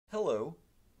Hello,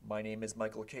 my name is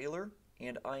Michael Kaler,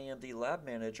 and I am the lab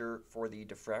manager for the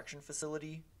Diffraction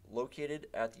facility located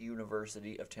at the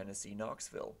University of Tennessee,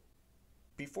 Knoxville.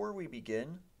 Before we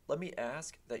begin, let me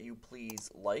ask that you please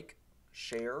like,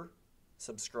 share,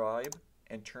 subscribe,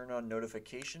 and turn on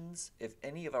notifications if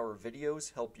any of our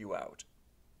videos help you out.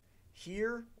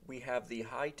 Here we have the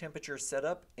high temperature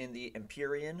setup in the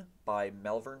Empyrean by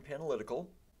Malvern Panalytical.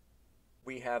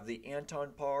 We have the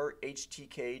Anton Par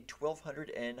HTK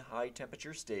 1200N high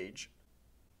temperature stage.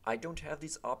 I don't have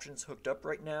these options hooked up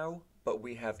right now, but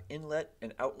we have inlet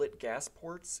and outlet gas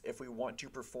ports if we want to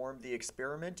perform the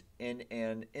experiment in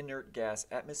an inert gas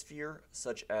atmosphere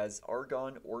such as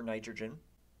argon or nitrogen.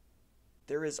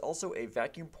 There is also a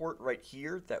vacuum port right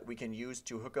here that we can use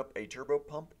to hook up a turbo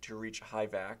pump to reach high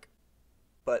vac.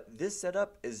 But this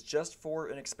setup is just for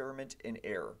an experiment in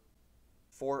air.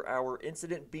 For our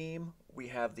incident beam, we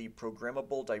have the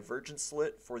programmable divergence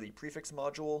slit for the prefix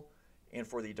module, and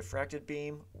for the diffracted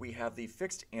beam, we have the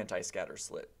fixed anti-scatter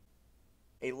slit.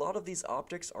 A lot of these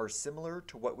optics are similar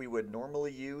to what we would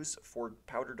normally use for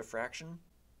powder diffraction.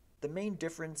 The main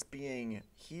difference being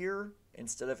here,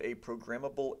 instead of a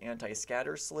programmable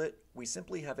anti-scatter slit, we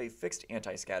simply have a fixed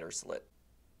anti-scatter slit.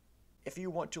 If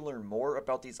you want to learn more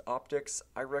about these optics,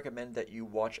 I recommend that you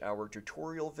watch our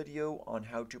tutorial video on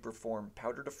how to perform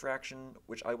powder diffraction,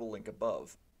 which I will link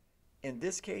above. In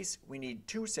this case, we need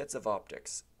two sets of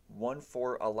optics, one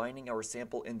for aligning our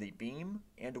sample in the beam,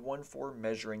 and one for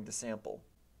measuring the sample.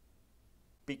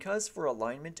 Because for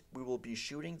alignment we will be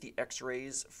shooting the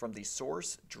X-rays from the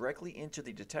source directly into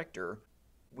the detector,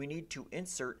 we need to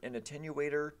insert an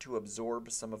attenuator to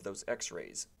absorb some of those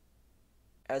X-rays.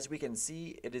 As we can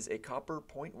see, it is a copper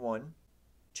 0.1.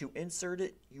 To insert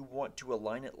it, you want to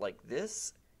align it like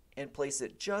this and place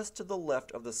it just to the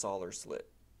left of the solder slit.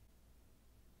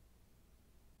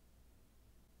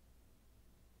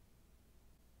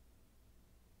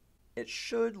 It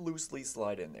should loosely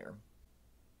slide in there.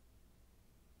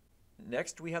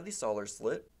 Next we have the solder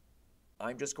slit.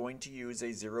 I'm just going to use a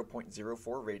 0.04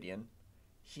 radian.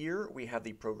 Here we have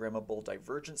the programmable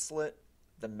divergence slit,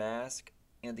 the mask,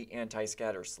 and the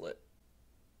anti-scatter slit.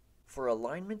 For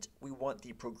alignment, we want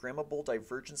the programmable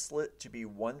divergence slit to be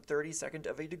 1/32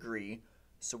 of a degree,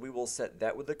 so we will set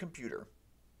that with the computer.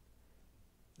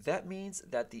 That means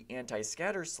that the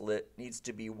anti-scatter slit needs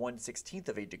to be 1/16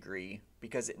 of a degree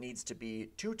because it needs to be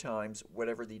 2 times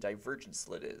whatever the divergence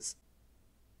slit is.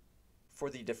 For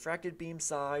the diffracted beam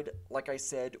side, like I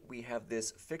said, we have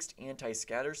this fixed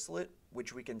anti-scatter slit,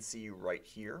 which we can see right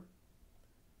here.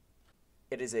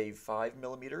 It is a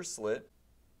 5mm slit.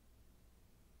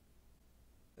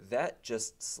 That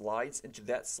just slides into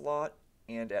that slot,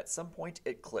 and at some point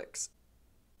it clicks.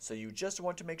 So you just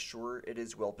want to make sure it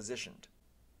is well positioned.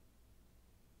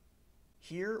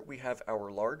 Here we have our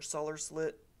large solder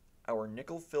slit, our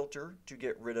nickel filter to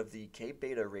get rid of the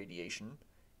K-beta radiation,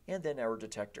 and then our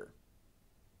detector.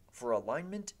 For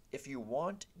alignment, if you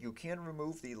want, you can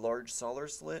remove the large solder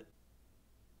slit.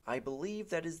 I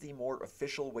believe that is the more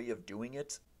official way of doing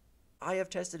it. I have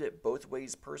tested it both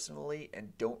ways personally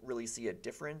and don't really see a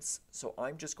difference, so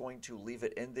I'm just going to leave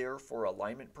it in there for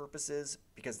alignment purposes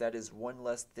because that is one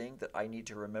less thing that I need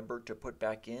to remember to put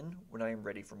back in when I am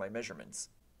ready for my measurements.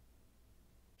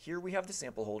 Here we have the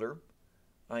sample holder.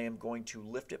 I am going to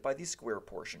lift it by the square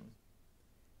portion.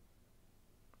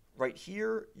 Right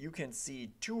here you can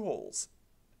see 2 holes,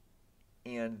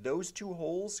 and those 2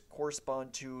 holes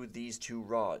correspond to these 2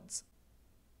 rods.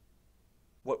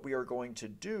 What we are going to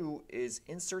do is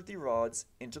insert the rods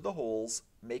into the holes,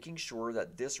 making sure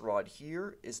that this rod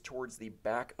here is towards the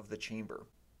back of the chamber.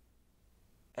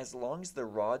 As long as the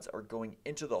rods are going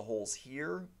into the holes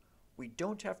here, we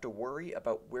don't have to worry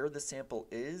about where the sample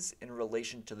is in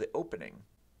relation to the opening,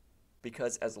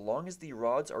 because as long as the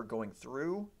rods are going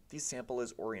through, the sample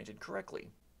is oriented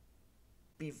correctly.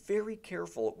 Be very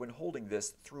careful when holding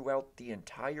this throughout the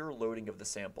entire loading of the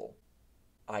sample.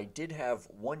 I did have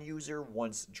one user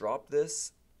once drop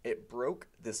this. It broke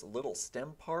this little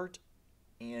stem part,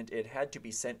 and it had to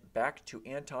be sent back to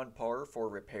Anton Par for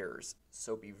repairs,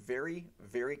 so be very,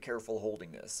 very careful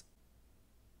holding this.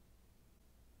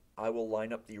 I will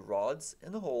line up the rods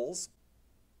in the holes,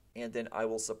 and then I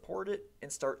will support it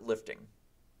and start lifting.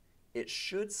 It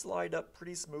should slide up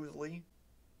pretty smoothly.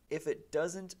 If it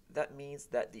doesn't, that means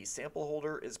that the sample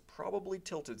holder is probably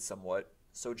tilted somewhat,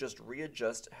 so just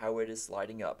readjust how it is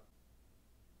sliding up.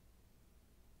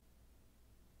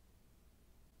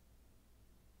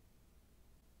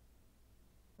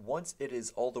 Once it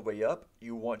is all the way up,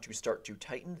 you want to start to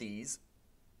tighten these.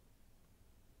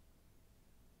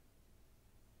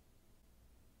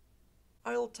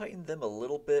 I'll tighten them a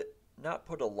little bit, not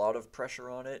put a lot of pressure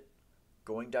on it,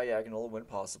 going diagonal when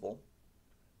possible.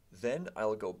 Then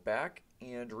I'll go back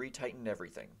and retighten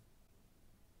everything.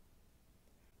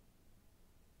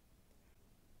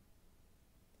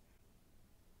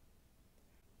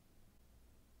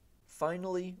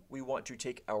 Finally, we want to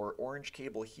take our orange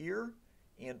cable here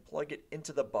and plug it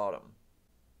into the bottom.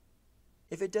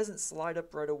 If it doesn't slide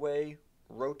up right away,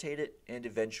 rotate it and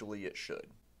eventually it should.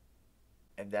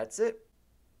 And that's it.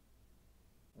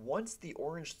 Once the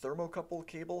orange thermocouple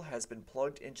cable has been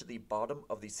plugged into the bottom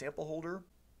of the sample holder,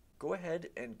 go ahead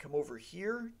and come over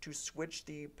here to switch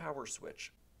the power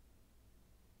switch.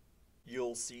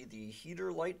 You'll see the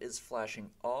heater light is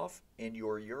flashing off and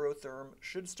your Eurotherm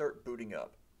should start booting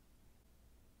up.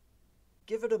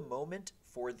 Give it a moment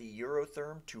for the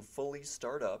Eurotherm to fully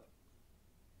start up.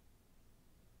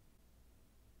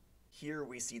 Here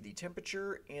we see the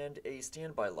temperature and a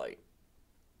standby light.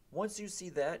 Once you see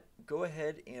that, go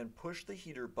ahead and push the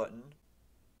heater button.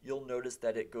 You'll notice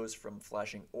that it goes from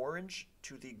flashing orange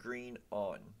to the green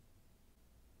on.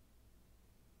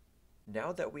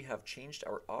 Now that we have changed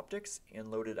our optics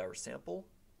and loaded our sample,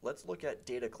 let's look at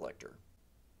data collector.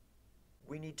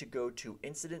 We need to go to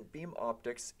incident beam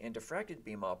optics and diffracted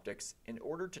beam optics in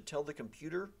order to tell the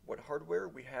computer what hardware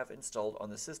we have installed on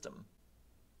the system.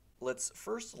 Let's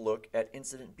first look at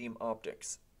incident beam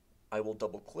optics. I will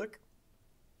double click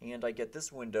and I get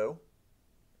this window.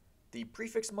 The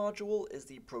prefix module is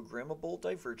the programmable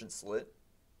divergent slit.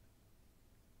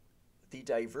 The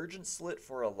divergent slit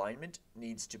for alignment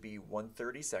needs to be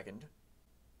 1/32.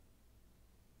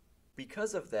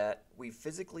 Because of that, we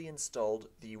physically installed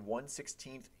the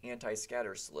 1/16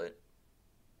 anti-scatter slit.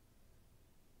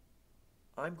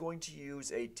 I'm going to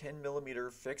use a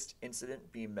 10mm fixed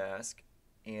incident beam mask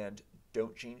and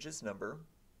don't change this number.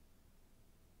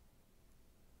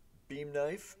 Beam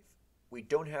knife, we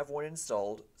don't have one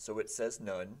installed, so it says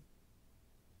none.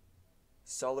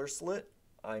 Solar slit,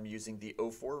 I'm using the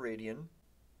 04 radian.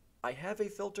 I have a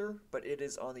filter, but it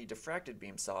is on the diffracted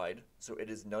beam side, so it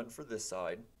is none for this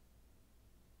side.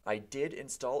 I did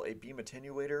install a beam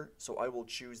attenuator, so I will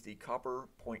choose the copper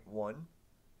 0.1,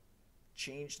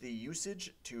 change the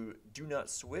usage to do not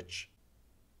switch,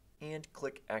 and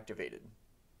click activated.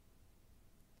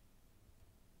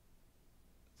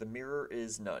 The mirror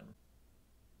is none.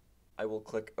 I will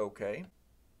click OK.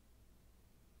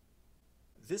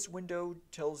 This window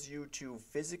tells you to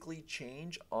physically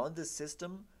change on the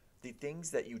system the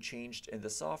things that you changed in the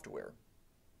software.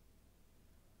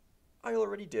 I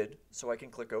already did, so I can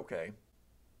click OK.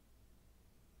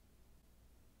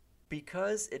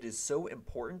 Because it is so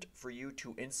important for you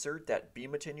to insert that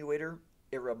beam attenuator,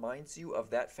 it reminds you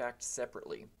of that fact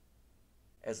separately.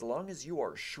 As long as you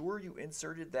are sure you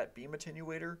inserted that beam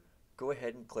attenuator, go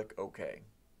ahead and click OK.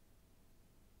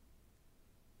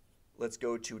 Let's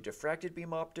go to diffracted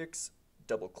beam optics,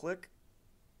 double click.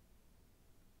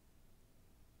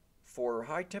 For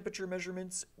high temperature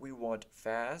measurements, we want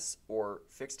FAS, or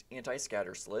fixed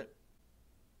anti-scatter slit.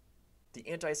 The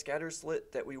anti-scatter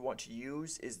slit that we want to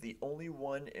use is the only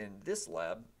one in this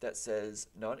lab that says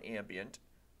non-ambient,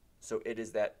 so it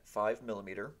is that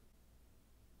 5mm.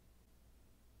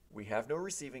 We have no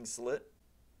receiving slit.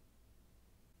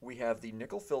 We have the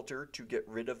nickel filter to get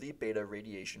rid of the beta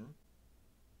radiation.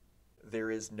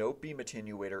 There is no beam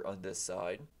attenuator on this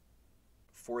side.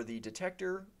 For the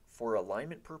detector, for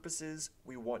alignment purposes,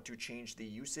 we want to change the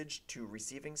usage to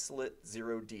receiving slit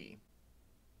 0D.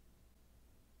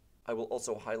 I will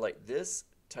also highlight this,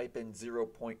 type in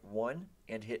 0.1,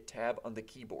 and hit Tab on the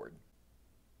keyboard.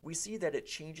 We see that it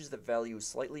changes the value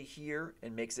slightly here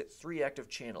and makes it 3 active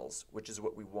channels, which is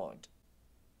what we want.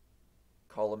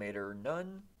 Collimator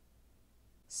none.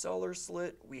 Solar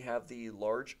slit, we have the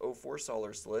large 04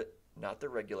 solar slit, not the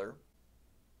regular.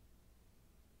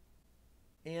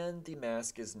 And the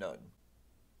mask is none.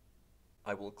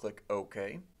 I will click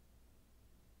OK.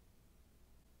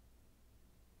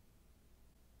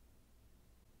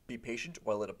 Be patient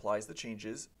while it applies the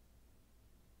changes.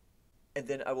 And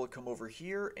then I will come over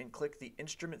here and click the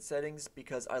instrument settings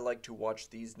because I like to watch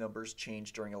these numbers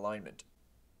change during alignment.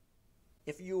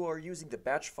 If you are using the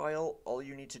batch file, all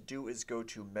you need to do is go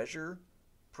to Measure,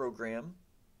 Program,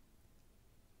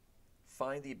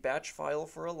 find the batch file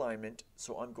for alignment,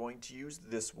 so I'm going to use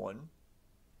this one.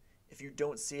 If you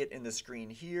don't see it in the screen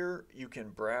here, you can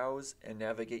browse and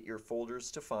navigate your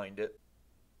folders to find it.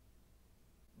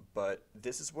 But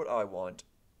this is what I want.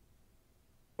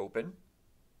 Open.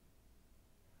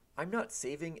 I'm not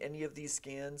saving any of these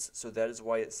scans, so that is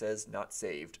why it says not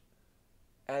saved.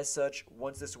 As such,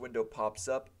 once this window pops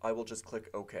up, I will just click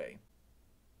OK.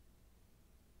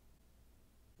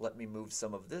 Let me move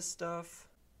some of this stuff.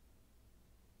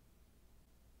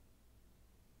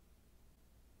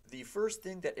 The first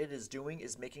thing that it is doing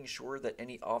is making sure that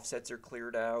any offsets are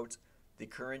cleared out. The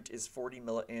current is 40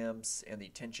 milliamps and the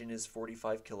tension is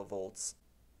 45 kilovolts.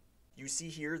 You see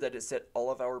here that it set all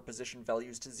of our position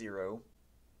values to 0.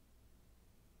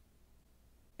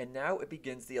 And now it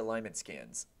begins the alignment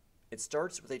scans. It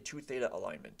starts with a 2 theta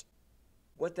alignment.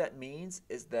 What that means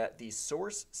is that the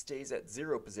source stays at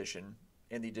 0 position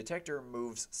and the detector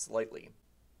moves slightly.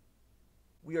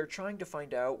 We are trying to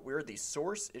find out where the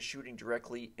source is shooting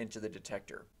directly into the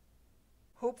detector.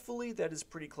 Hopefully that is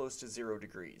pretty close to 0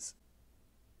 degrees.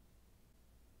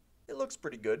 It looks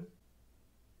pretty good.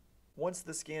 Once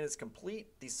the scan is complete,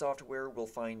 the software will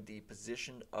find the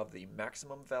position of the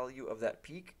maximum value of that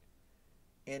peak,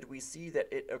 and we see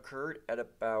that it occurred at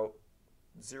about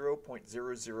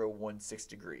 0.0016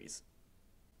 degrees.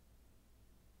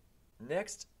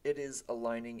 Next, it is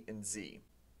aligning in Z.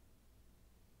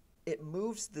 It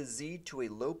moves the Z to a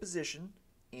low position,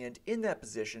 and in that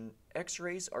position,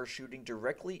 X-rays are shooting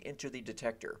directly into the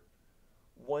detector.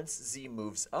 Once Z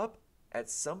moves up, at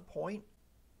some point,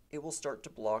 it will start to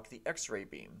block the X-ray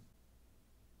beam,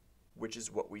 which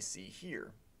is what we see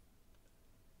here.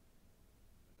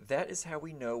 That is how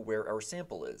we know where our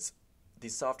sample is. The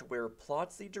software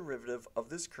plots the derivative of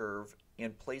this curve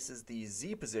and places the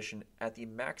Z position at the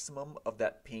maximum of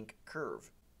that pink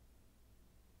curve,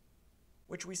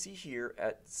 which we see here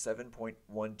at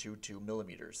 7.122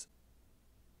 millimeters.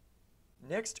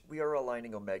 Next, we are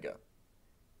aligning omega.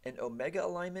 An omega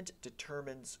alignment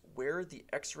determines where the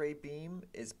X-ray beam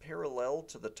is parallel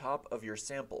to the top of your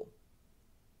sample.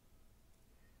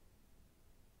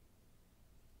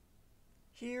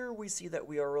 Here we see that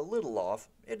we are a little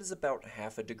off. It is about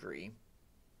half a degree.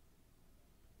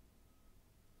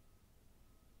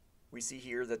 We see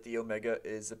here that the omega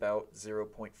is about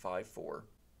 0.54.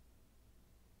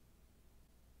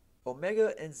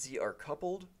 Omega and Z are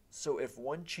coupled, so if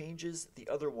one changes, the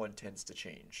other one tends to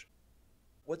change.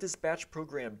 What this batch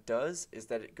program does is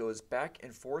that it goes back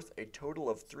and forth a total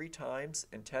of 3 times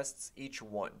and tests each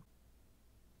one.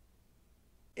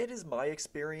 It is my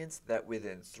experience that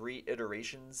within 3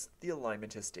 iterations, the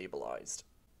alignment has stabilized.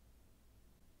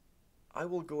 I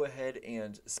will go ahead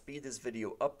and speed this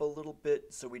video up a little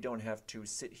bit so we don't have to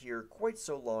sit here quite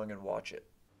so long and watch it.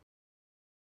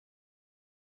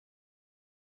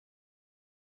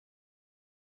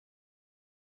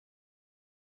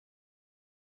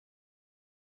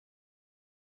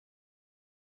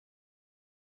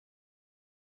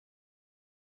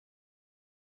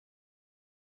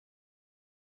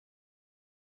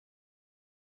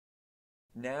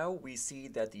 Now we see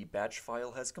that the batch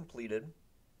file has completed.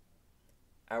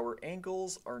 Our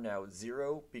angles are now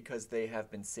 0 because they have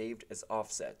been saved as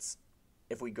offsets.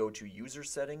 If we go to User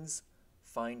Settings,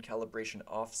 Find Calibration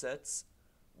Offsets,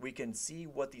 we can see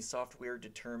what the software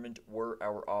determined were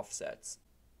our offsets.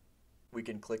 We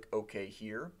can click OK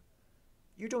here.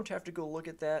 You don't have to go look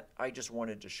at that, I just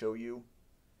wanted to show you.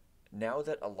 Now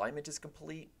that alignment is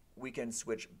complete, we can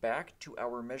switch back to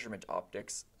our measurement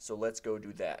optics, so let's go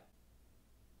do that.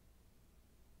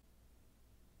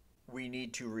 We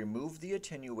need to remove the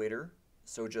attenuator,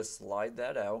 so just slide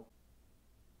that out.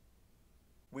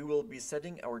 We will be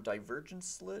setting our divergence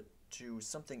slit to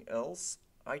something else.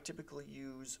 I typically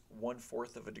use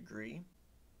 1/4 of a degree.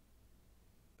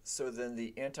 So then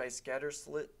the anti-scatter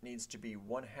slit needs to be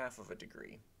 1/2 of a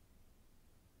degree.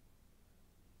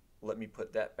 Let me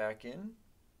put that back in.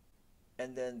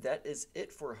 And then that is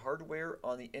it for hardware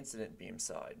on the incident beam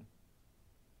side.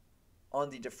 On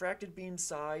the diffracted beam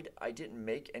side, I didn't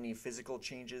make any physical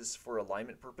changes for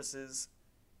alignment purposes.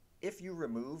 If you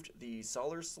removed the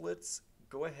Solar slits,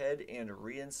 go ahead and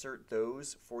reinsert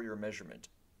those for your measurement.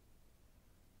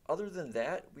 Other than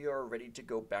that, we are ready to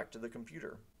go back to the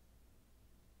computer.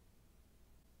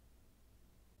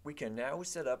 We can now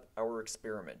set up our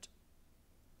experiment.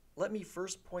 Let me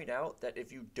first point out that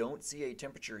if you don't see a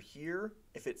temperature here,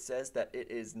 if it says that it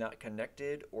is not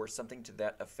connected or something to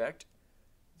that effect,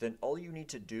 then all you need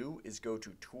to do is go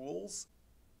to Tools,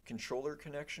 Controller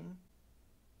Connection,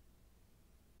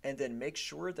 and then make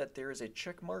sure that there is a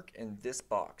check mark in this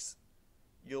box.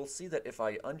 You'll see that if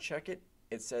I uncheck it,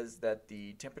 it says that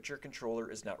the temperature controller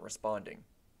is not responding.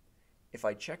 If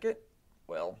I check it,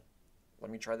 well, let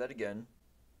me try that again.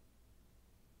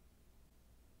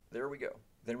 There we go.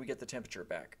 Then we get the temperature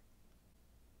back.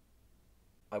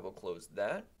 I will close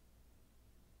that.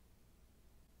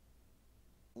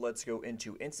 Let's go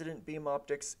into Incident Beam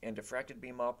Optics and Diffracted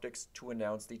Beam Optics to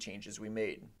announce the changes we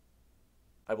made.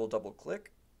 I will double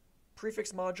click.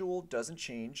 Prefix module doesn't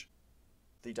change.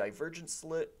 The divergence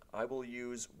slit, I will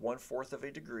use 1/4 of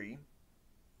a degree.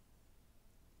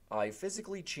 I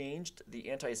physically changed the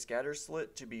anti-scatter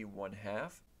slit to be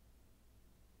 1/2.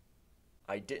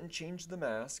 I didn't change the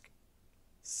mask.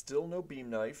 Still no beam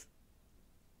knife.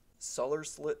 Solar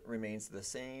slit remains the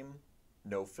same.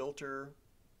 No filter.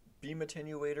 Beam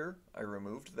attenuator, I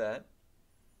removed that.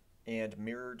 And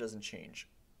mirror doesn't change.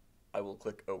 I will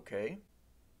click OK.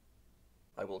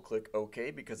 I will click OK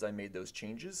because I made those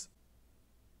changes.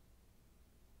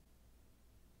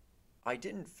 I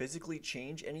didn't physically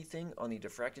change anything on the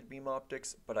diffracted beam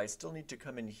optics, but I still need to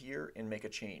come in here and make a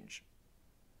change.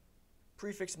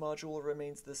 Prefix module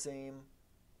remains the same.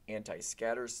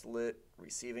 Anti-scatter slit,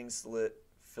 receiving slit,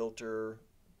 filter,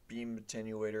 beam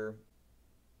attenuator,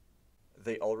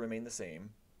 they all remain the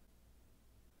same.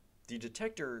 The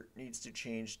detector needs to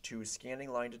change to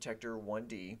scanning line detector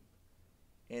 1D,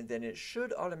 and then it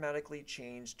should automatically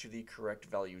change to the correct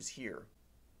values here.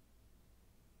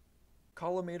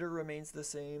 Collimator remains the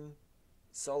same.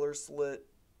 Solar slit,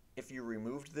 if you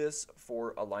removed this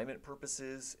for alignment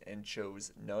purposes and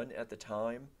chose none at the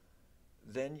time,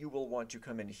 then you will want to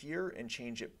come in here and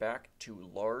change it back to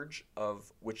large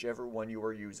of whichever one you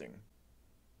are using.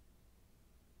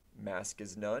 Mask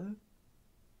is none.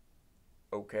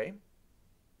 OK.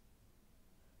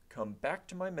 Come back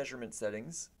to my measurement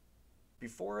settings.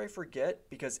 Before I forget,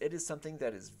 because it is something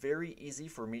that is very easy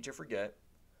for me to forget,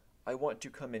 I want to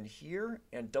come in here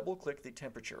and double click the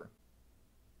temperature.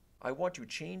 I want to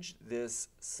change this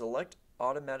select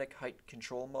automatic height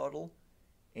control model,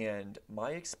 and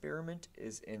my experiment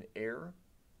is in air,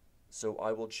 so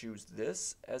I will choose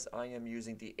this as I am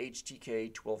using the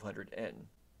HTK 1200N.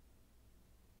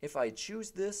 If I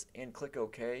choose this and click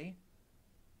OK,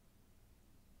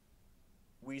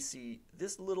 we see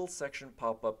this little section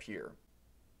pop up here.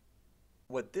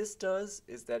 What this does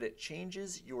is that it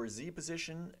changes your Z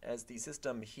position as the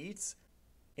system heats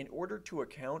in order to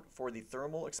account for the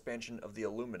thermal expansion of the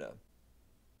alumina.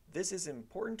 This is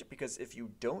important because if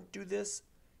you don't do this,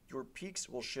 your peaks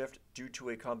will shift due to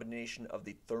a combination of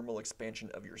the thermal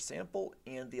expansion of your sample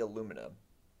and the alumina.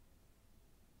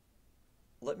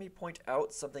 Let me point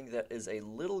out something that is a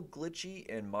little glitchy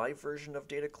in my version of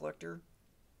Data Collector.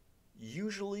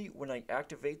 Usually when I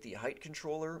activate the height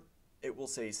controller, it will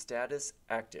say status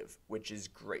active, which is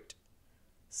great.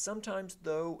 Sometimes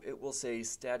though, it will say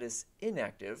status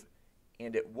inactive,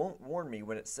 and it won't warn me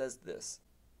when it says this.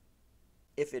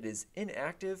 If it is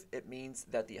inactive, it means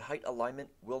that the height alignment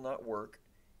will not work,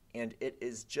 and it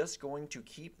is just going to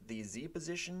keep the Z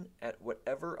position at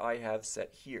whatever I have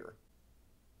set here.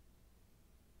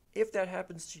 If that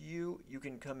happens to you, you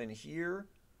can come in here,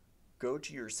 go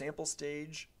to your sample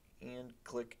stage, and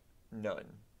click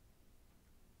None.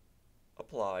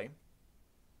 Apply.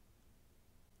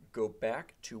 Go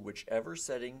back to whichever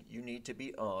setting you need to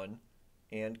be on,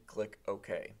 and click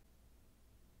OK.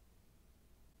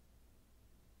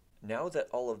 Now that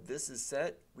all of this is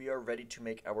set, we are ready to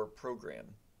make our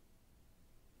program.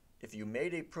 If you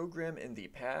made a program in the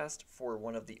past for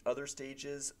one of the other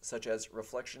stages, such as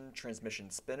reflection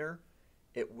transmission spinner,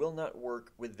 it will not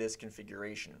work with this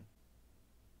configuration.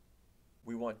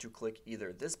 We want to click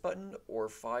either this button or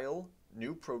File,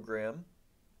 New Program.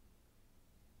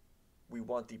 We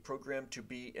want the program to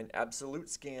be an absolute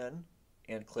scan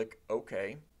and click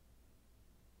OK.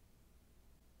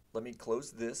 Let me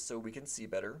close this so we can see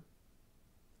better.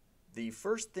 The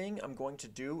first thing I'm going to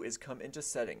do is come into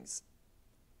Settings.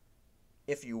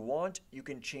 If you want, you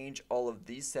can change all of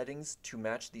these settings to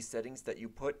match the settings that you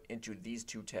put into these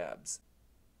two tabs.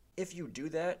 If you do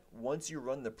that, once you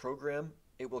run the program,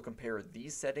 it will compare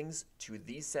these settings to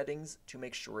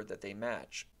make sure that they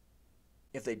match.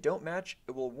 If they don't match,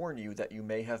 it will warn you that you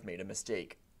may have made a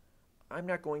mistake. I'm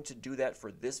not going to do that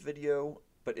for this video,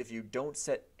 but if you don't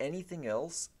set anything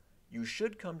else, you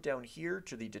should come down here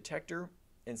to the detector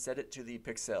and set it to the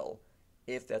pixel,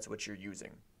 if that's what you're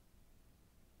using.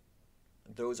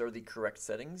 Those are the correct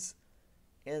settings,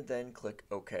 and then click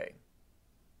OK.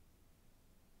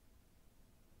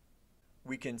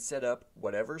 We can set up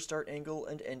whatever start angle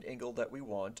and end angle that we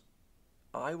want.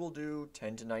 I will do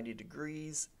 10 to 90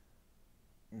 degrees,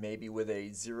 maybe with a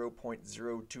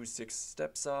 0.026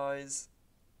 step size,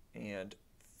 and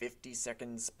 50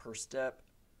 seconds per step,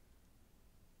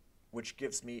 which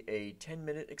gives me a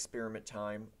 10-minute experiment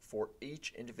time for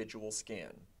each individual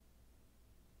scan.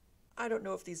 I don't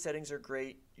know if these settings are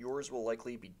great. Yours will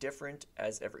likely be different,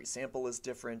 as every sample is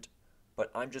different, but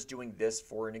I'm just doing this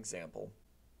for an example.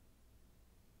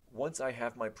 Once I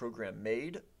have my program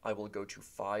made, I will go to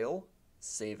File,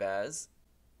 Save As.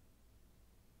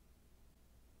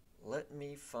 Let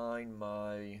me find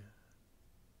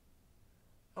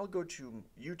I'll go to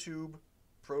YouTube,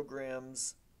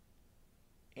 Programs,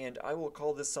 and I will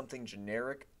call this something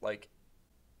generic like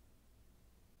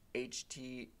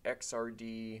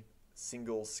XRD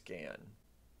single scan.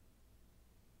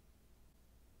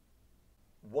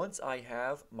 Once I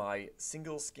have my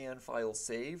single scan file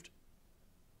saved,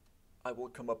 I will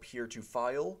come up here to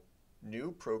File,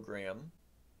 New Program,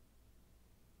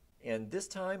 and this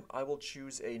time I will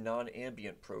choose a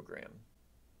non-ambient program.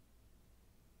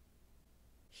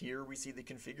 Here we see the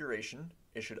configuration.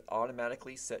 It should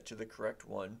automatically set to the correct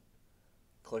one.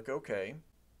 Click OK.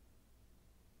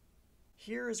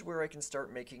 Here is where I can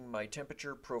start making my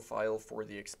temperature profile for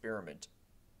the experiment.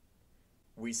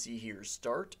 We see here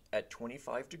start at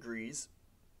 25 degrees.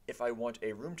 If I want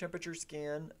a room temperature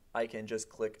scan, I can just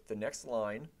click the next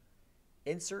line,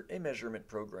 insert a measurement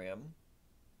program,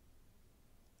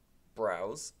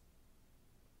 browse,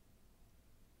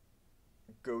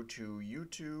 go to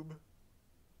YouTube,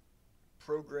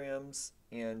 programs,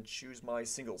 and choose my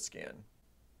single scan.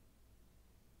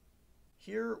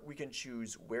 Here we can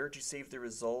choose where to save the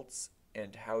results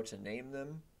and how to name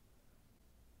them,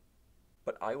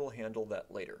 but I will handle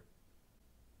that later.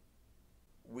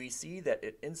 We see that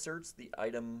it inserts the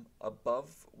item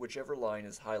above whichever line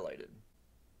is highlighted.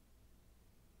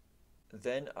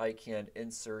 Then I can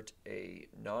insert a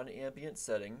non-ambient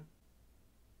setting,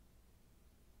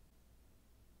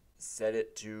 set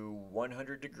it to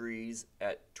 100 degrees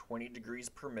at 20 degrees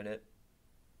per minute,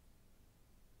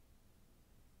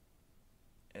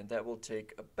 and that will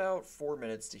take about 4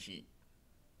 minutes to heat.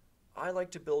 I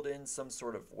like to build in some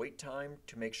sort of wait time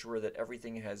to make sure that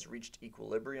everything has reached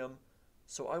equilibrium,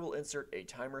 so I will insert a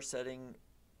timer setting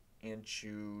and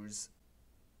choose,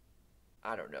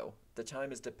 I don't know, the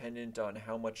time is dependent on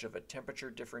how much of a temperature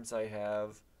difference I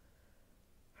have,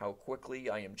 how quickly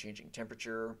I am changing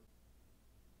temperature.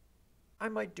 I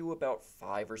might do about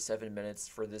 5 or 7 minutes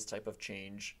for this type of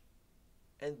change,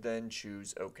 and then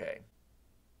choose OK.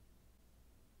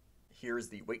 Here's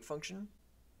the wait function.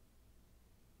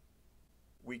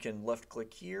 We can left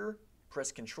click here,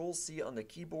 press Ctrl C on the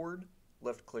keyboard,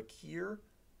 left click here,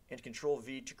 and Ctrl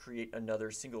V to create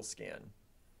another single scan.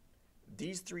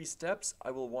 These 3 steps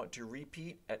I will want to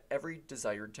repeat at every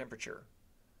desired temperature.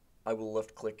 I will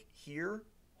left click here,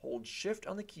 hold Shift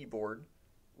on the keyboard,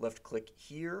 left click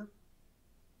here,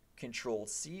 Ctrl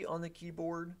C on the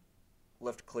keyboard,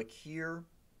 left click here,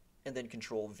 and then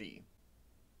Ctrl V.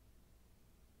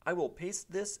 I will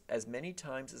paste this as many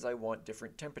times as I want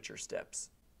different temperature steps.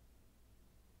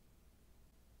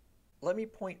 Let me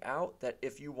point out that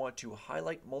if you want to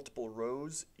highlight multiple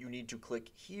rows, you need to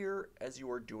click here as you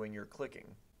are doing your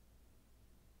clicking.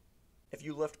 If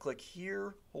you left click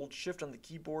here, hold Shift on the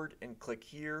keyboard and click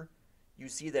here, you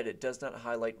see that it does not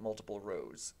highlight multiple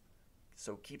rows.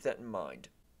 So keep that in mind.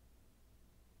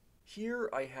 Here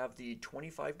I have the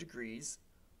 25 degrees.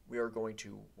 We are going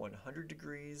to 100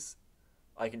 degrees.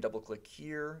 I can double click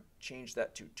here, change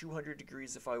that to 200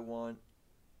 degrees if I want.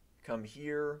 Come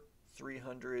here,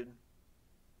 300,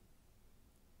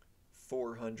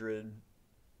 400,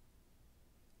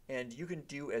 and you can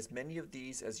do as many of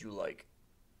these as you like.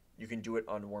 You can do it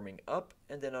on warming up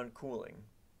and then on cooling.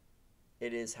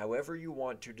 It is however you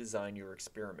want to design your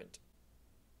experiment.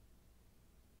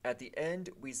 At the end,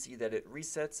 we see that it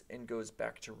resets and goes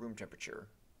back to room temperature.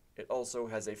 It also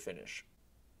has a finish.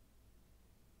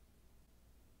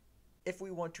 If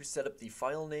we want to set up the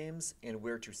file names and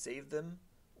where to save them,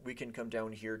 we can come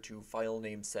down here to File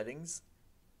Name Settings.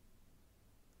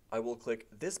 I will click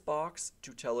this box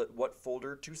to tell it what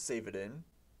folder to save it in.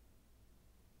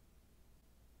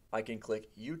 I can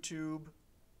click YouTube,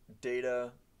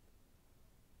 Data.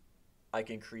 I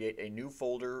can create a new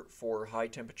folder for high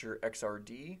temperature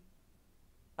XRD.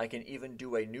 I can even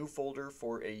do a new folder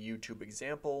for a YouTube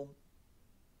example,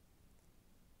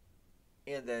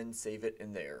 and then save it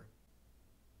in there.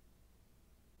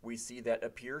 We see that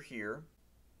appear here.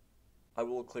 I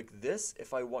will click this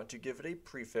if I want to give it a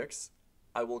prefix.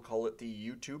 I will call it the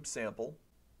YouTube sample.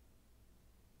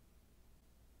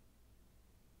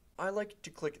 I like to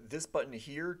click this button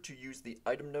here to use the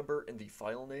item number in the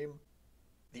file name.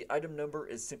 The item number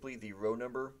is simply the row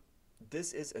number.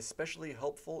 This is especially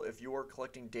helpful if you are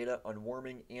collecting data on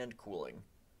warming and cooling.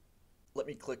 Let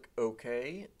me click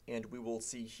OK, and we will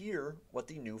see here what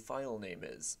the new file name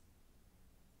is.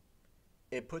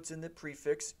 It puts in the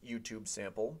prefix YouTube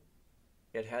sample.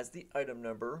 It has the item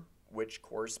number, which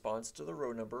corresponds to the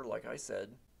row number, like I said,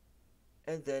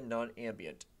 and then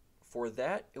non-ambient. For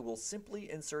that, it will simply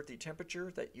insert the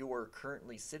temperature that you are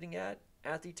currently sitting at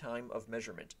the time of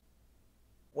measurement.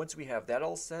 Once we have that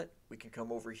all set, we can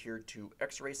come over here to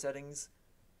X-ray settings.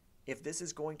 If this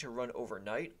is going to run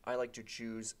overnight, I like to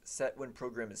choose Set When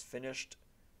Program is Finished.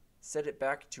 set it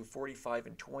back to 45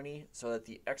 and 20 so that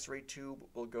the X-ray tube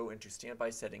will go into standby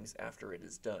settings after it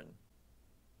is done.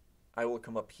 I will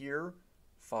come up here,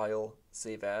 File,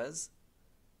 Save As,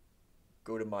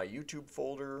 go to my YouTube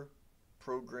folder,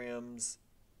 Programs.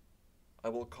 I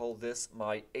will call this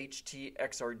my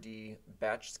XRD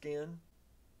batch scan.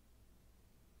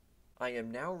 I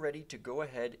am now ready to go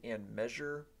ahead and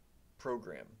measure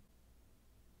program.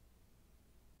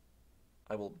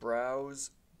 I will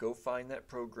browse, go find that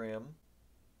program,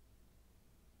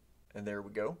 and there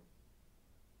we go.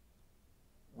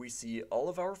 We see all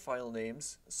of our file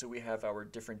names, so we have our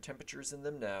different temperatures in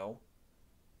them now.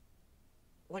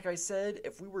 Like I said,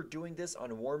 if we were doing this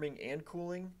on warming and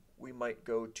cooling, we might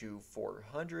go to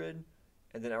 400,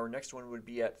 and then our next one would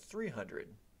be at 300.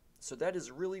 So that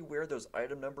is really where those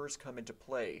item numbers come into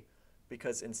play,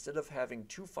 because instead of having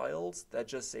two files that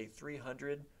just say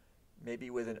 300, maybe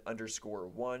with an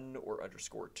 _1 or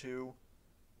 _2,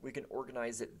 we can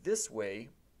organize it this way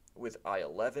with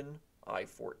I11,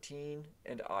 I14,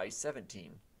 and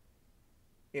I17.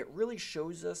 It really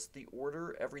shows us the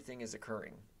order everything is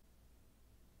occurring.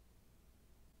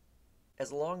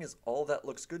 As long as all that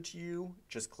looks good to you,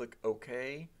 just click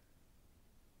OK,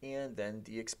 and then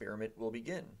the experiment will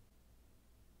begin.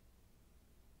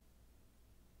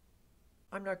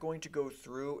 I'm not going to go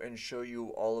through and show you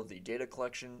all of the data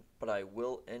collection, but I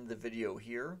will end the video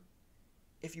here.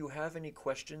 If you have any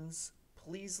questions,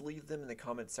 please leave them in the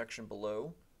comment section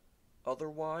below.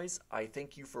 Otherwise, I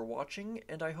thank you for watching,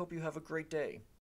 and I hope you have a great day.